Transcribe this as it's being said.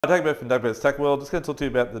Dagobert from Dagobert Tackle World. Just going to talk to you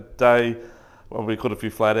about the day when we caught a few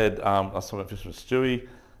flathead. Last time I fished with Stewie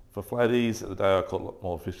for flatties. The day I caught a lot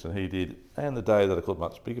more fish than he did, and the day that I caught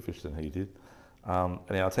much bigger fish than he did. Anyhow,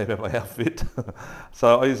 I'll tell you about my outfit.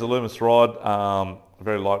 So I use a Loomis rod, a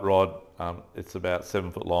very light rod. It's about 7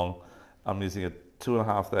 foot long. I'm using a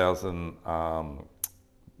 2,500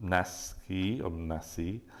 Nasi from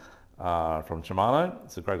Shimano.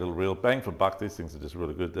 It's a great little reel. Bang for buck. These things are just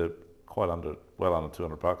really good. They're well under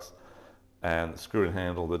 200 bucks, and screw and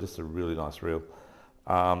handle. They're just a really nice reel.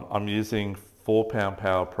 I'm using 4-pound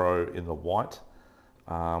Power Pro in the white,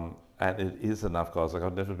 and it is enough, guys. Like,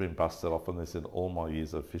 I've never been busted off on this in all my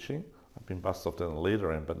years of fishing. I've been busted off down the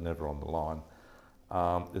leader end, but never on the line.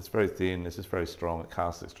 It's very thin. It's just very strong. It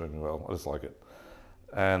casts extremely well. I just like it.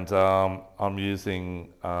 And I'm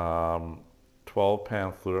using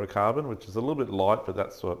 12-pound fluorocarbon, which is a little bit light, but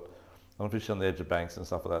that's what I'm fishing on the edge of banks and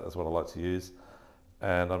stuff like that. That's what I like to use.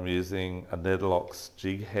 And I'm using a Netherlocks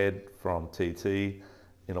jig head from TT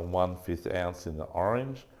in a 1/5 ounce in the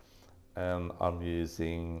orange. And I'm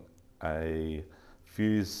using a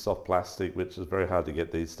fused soft plastic, which is very hard to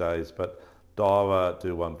get these days, but Daiwa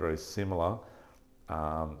do one very similar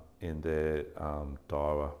in their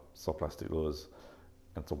Daiwa soft plastic lures.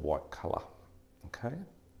 And it's a white colour, okay?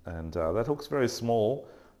 And that hook's very small.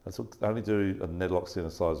 They only do a Netherlocks in a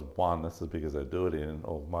size 1, that's as big as they do it in,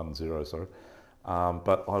 or 1/0, sorry.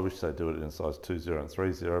 But I wish they do it in a size 2/0 and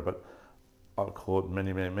 3/0, but I've caught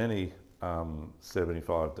many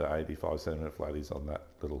 75 to 85 centimetre flatties on that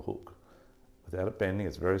little hook. Without it bending,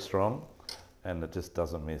 it's very strong, and it just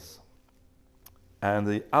doesn't miss. And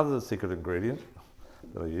the other secret ingredient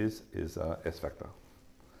that I use is S Factor.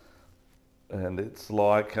 And it's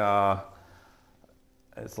like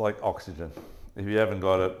oxygen. If you haven't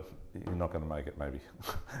got it, you're not going to make it, maybe.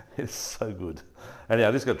 It's so good. Anyhow,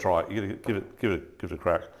 just got to try it. You got to give it a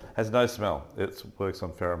crack. It has no smell. It works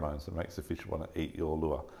on pheromones. It makes the fish want to eat your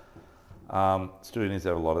lure. Stewie needs to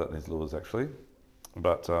have a lot of that in his lures, actually.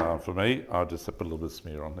 But for me, I just put a little bit of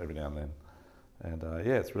smear on every now and then. And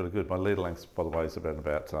yeah, it's really good. My leader length, by the way, is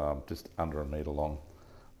about just under 1 metre long.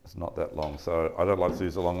 It's not that long. So I don't like to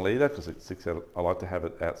use a long leader because it sticks out. I like to have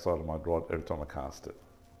it outside of my rod every time I cast it.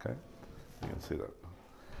 Okay? You can see that.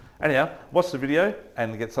 Anyhow, watch the video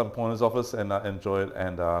and get some pointers off us and enjoy it.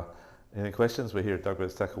 And any questions, we're here at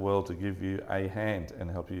Dagobert Tackle World to give you a hand and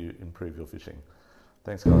help you improve your fishing.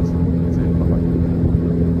 Thanks, guys. See you. Bye-bye.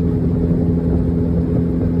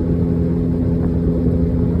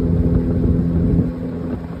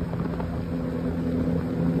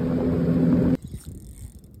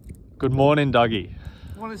 Good morning, Dougie.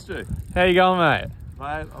 Morning, Stu. How you going, mate?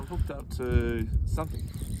 Mate, I've hooked up to something.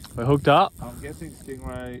 We're hooked up? I'm guessing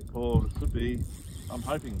stingray, or it could be, I'm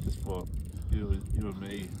hoping just for you and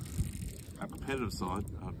me, our competitive side,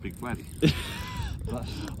 a big flatty.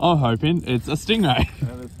 I'm hoping it's a stingray.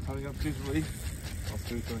 And it's coming up visually. I'll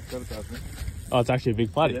see if it's going to cut it. Oh, it's actually a big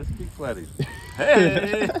flatty. Yeah, it's a big flatty.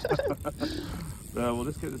 Hey! We'll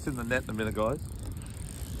just get this in the net in a minute, guys.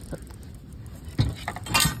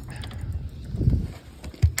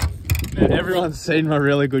 Man, everyone's seen my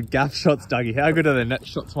really good gaff shots, Dougie. How good are the net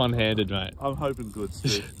shots one-handed, mate? I'm hoping good,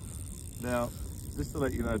 Steve. Now, just to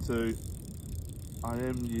let you know too, I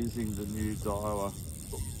am using the new Daiwa.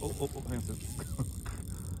 Hang on a second.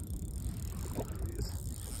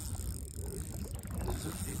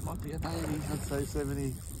 It might be an 80, I'd say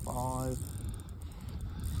 75.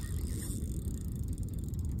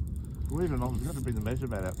 Believe it or not, we've got to bring the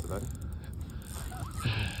measurement out today.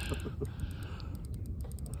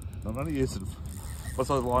 I'm only using, what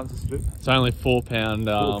size lines is it? It's only 4-pound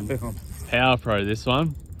Power Pro, this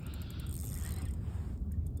one.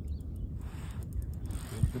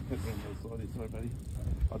 Sorry, buddy.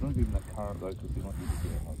 I don't give him that current though, because he might be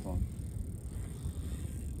looking at my time.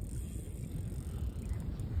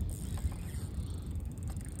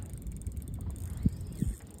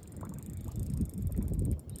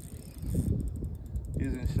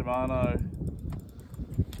 Using Shimano.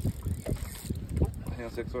 Hang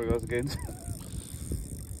on a sec, sorry guys again.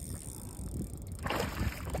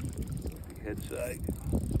 Big head shake,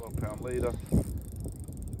 12-pound leader.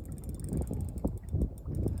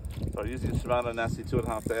 So using a Shimano Nasi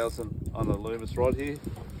 2,500 on the Loomis rod here.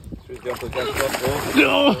 Should we go for the jack shot?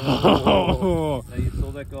 No! Now you saw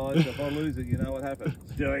that, guys. If I lose it, you know what happens.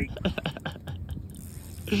 Stewie.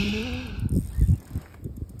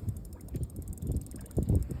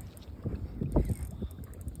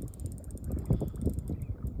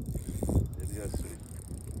 There we go, Stewie.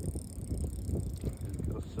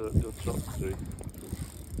 Your shot, Stewie.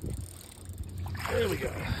 There we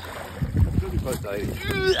go. That's really close to 80.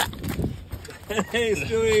 Hey,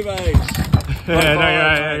 Stewie, mate.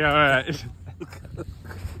 Yeah, alright.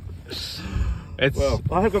 It's, Well,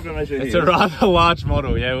 I have got a measure here. it's a rather large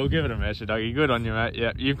model. Yeah, we'll give it a measure, Dougie. Good on you, mate.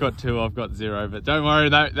 Yeah, you've got 2, I've got 0. But don't worry,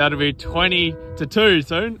 that'll be 20 to 2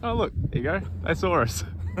 soon. Oh, look, there you go. They saw us.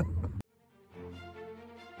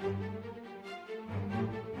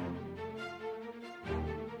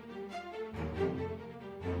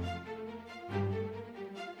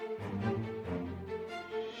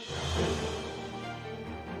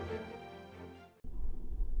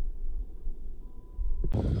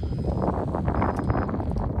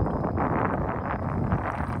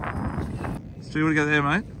 Stu, what do you got there,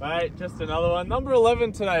 mate? Mate, just another one. Number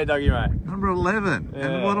 11 today, Dougie, mate. Number 11. Yeah.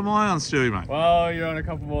 And what am I on, Stewie, mate? Well, you're on a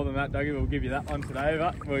couple more than that, Dougie. We'll give you that one today,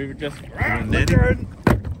 but we've just... Netting?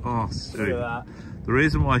 Oh, Look Stewie. at that. The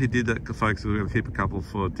reason why he did that, folks, is we're going to keep a couple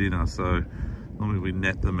for dinner. So normally we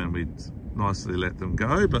net them and we nicely let them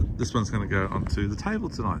go, but this one's going to go onto the table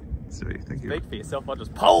tonight. Stewie, thank you. Speak for yourself, I'll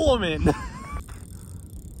just pull them in. It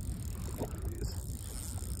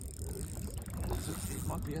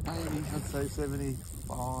might be a baby, I'd say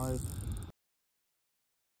 75.